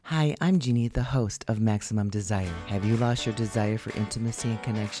Hi, I'm Jeannie, the host of Maximum Desire. Have you lost your desire for intimacy and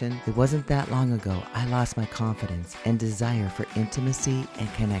connection? It wasn't that long ago I lost my confidence and desire for intimacy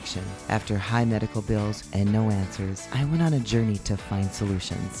and connection. After high medical bills and no answers, I went on a journey to find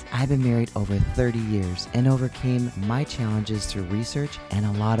solutions. I've been married over 30 years and overcame my challenges through research and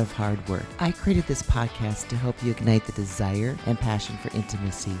a lot of hard work. I created this podcast to help you ignite the desire and passion for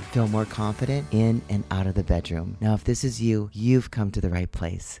intimacy, feel more confident in and out of the bedroom. Now, if this is you, you've come to the right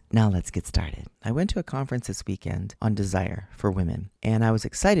place. Now let's get started. I went to a conference this weekend on desire for women, and I was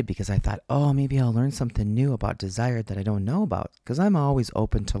excited because I thought, maybe I'll learn something new about desire that I don't know about, because I'm always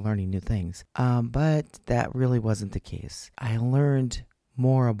open to learning new things. But that really wasn't the case. I learned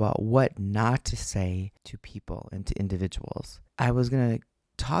more about what not to say to people and to individuals. I was going to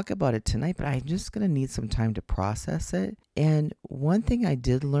talk about it tonight, but I'm just going to need some time to process it. And one thing I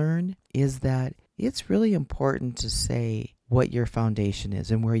did learn is that it's really important to say what your foundation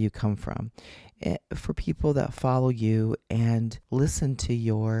is and where you come from. For people that follow you and listen to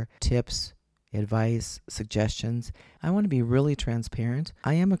your tips, advice, suggestions, I want to be really transparent.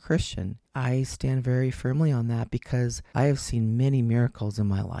 I am a Christian. I stand very firmly on that because I have seen many miracles in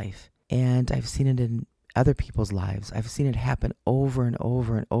my life, and I've seen it in other people's lives. I've seen it happen over and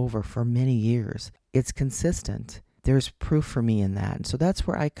over and over for many years. It's consistent. There's proof for me in that. And so that's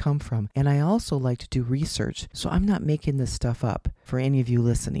where I come from. And I also like to do research. So I'm not making this stuff up for any of you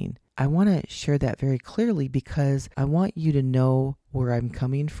listening. I want to share that very clearly because I want you to know where I'm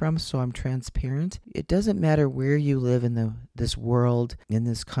coming from, so I'm transparent. It doesn't matter where you live in this world, in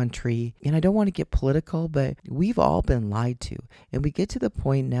this country. And I don't want to get political, but we've all been lied to. And we get to the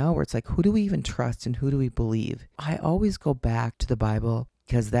point now where it's like, who do we even trust and who do we believe? I always go back to the Bible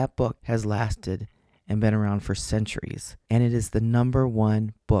because that book has lasted and been around for centuries. And it is the number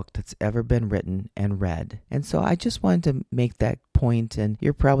one book that's ever been written and read. And so I just wanted to make that point, and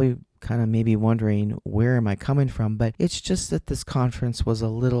you're probably kind of maybe wondering, where am I coming from? But it's just that this conference was a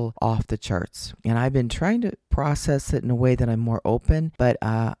little off the charts. And I've been trying to process it in a way that I'm more open, but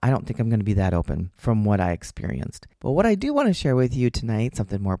I don't think I'm going to be that open from what I experienced. But what I do want to share with you tonight,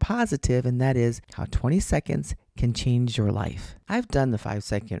 something more positive, and that is how 20 seconds can change your life. I've done the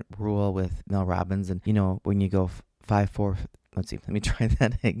 5-second rule with Mel Robbins, and when you go 5, 4, let's see, let me try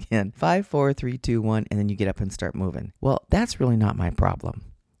that again. 5, 4, 3, 2, 1, and then you get up and start moving. Well, that's really not my problem.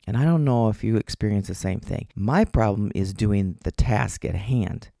 And I don't know if you experience the same thing. My problem is doing the task at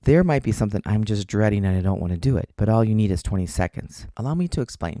hand. There might be something I'm just dreading and I don't want to do it, but all you need is 20 seconds. Allow me to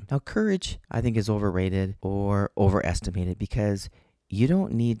explain. Now, courage, I think, is overrated or overestimated because you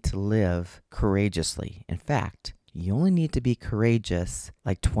don't need to live courageously. In fact, you only need to be courageous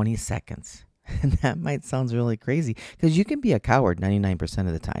like 20 seconds. And that might sound really crazy because you can be a coward 99%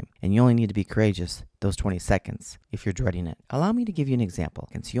 of the time, and you only need to be courageous those 20 seconds if you're dreading it. Allow me to give you an example.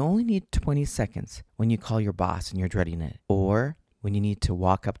 So you only need 20 seconds when you call your boss and you're dreading it, or when you need to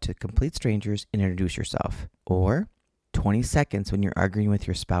walk up to complete strangers and introduce yourself, or 20 seconds when you're arguing with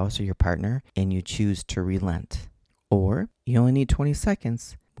your spouse or your partner and you choose to relent, or you only need 20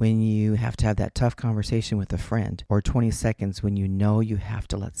 seconds when you have to have that tough conversation with a friend, or 20 seconds when you know you have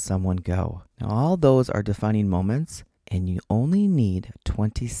to let someone go. Now, all those are defining moments, and you only need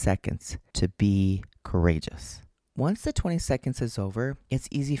 20 seconds to be courageous. Once the 20 seconds is over, it's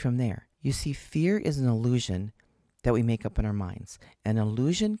easy from there. You see, fear is an illusion that we make up in our minds. An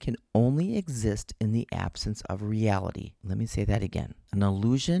illusion can only exist in the absence of reality. Let me say that again. An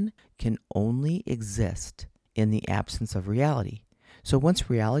illusion can only exist in the absence of reality. So once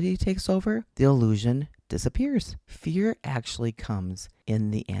reality takes over, the illusion disappears. Fear actually comes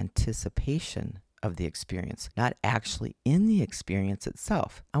in the anticipation of the experience, not actually in the experience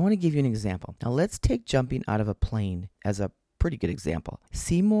itself. I want to give you an example. Now let's take jumping out of a plane as a pretty good example.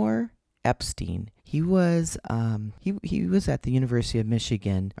 Seymour Epstein, he was at the University of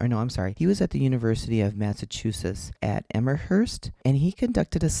Michigan, he was at the University of Massachusetts at Amherst, and he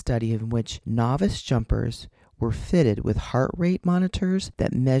conducted a study in which novice jumpers were fitted with heart rate monitors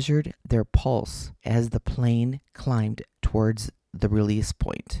that measured their pulse as the plane climbed towards the release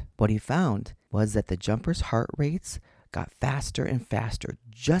point. What he found was that the jumpers' heart rates got faster and faster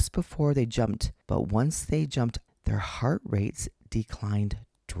just before they jumped, but once they jumped, their heart rates declined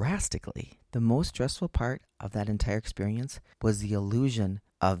drastically. The most stressful part of that entire experience was the illusion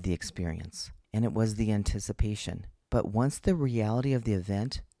of the experience, and it was the anticipation. But once the reality of the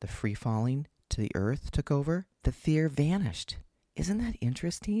event, the free falling to the earth, took over, the fear vanished. Isn't that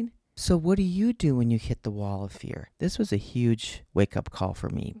interesting? So what do you do when you hit the wall of fear? This was a huge wake-up call for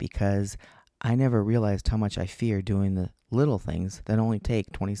me because I never realized how much I fear doing the little things that only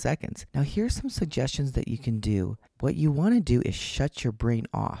take 20 seconds. Now, here's some suggestions that you can do. What you want to do is shut your brain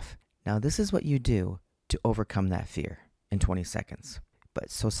off. Now, this is what you do to overcome that fear in 20 seconds.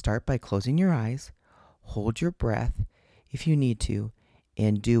 So start by closing your eyes, hold your breath if you need to,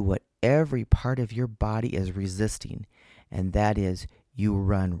 and do what every part of your body is resisting, and that is you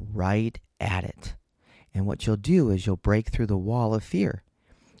run right at it. And what you'll do is you'll break through the wall of fear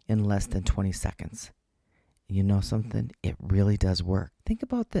in less than 20 seconds. You know something? It really does work. Think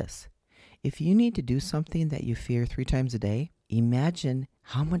about this. If you need to do something that you fear 3 times a day, imagine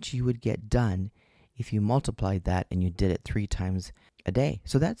how much you would get done if you multiplied that and you did it 3 times a day.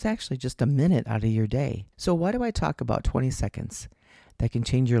 So that's actually just a minute out of your day. So why do I talk about 20 seconds that can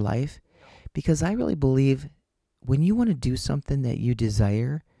change your life? Because I really believe when you want to do something that you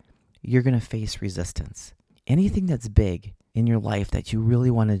desire, you're going to face resistance. Anything that's big in your life that you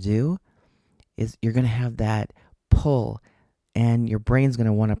really want to do, is you're going to have that pull, and your brain's going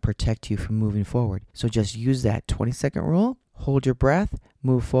to want to protect you from moving forward. So just use that 20-second rule, hold your breath,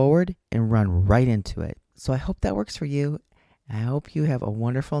 move forward, and run right into it. So I hope that works for you. I hope you have a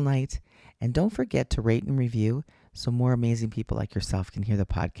wonderful night. And don't forget to rate and review so more amazing people like yourself can hear the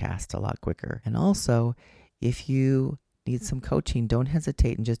podcast a lot quicker. And also, if you need some coaching, don't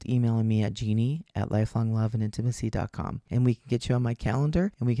hesitate and just email me at jeannie@lifelongloveandintimacy.com, and we can get you on my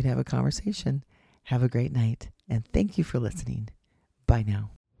calendar and we can have a conversation. Have a great night, and thank you for listening. Bye now.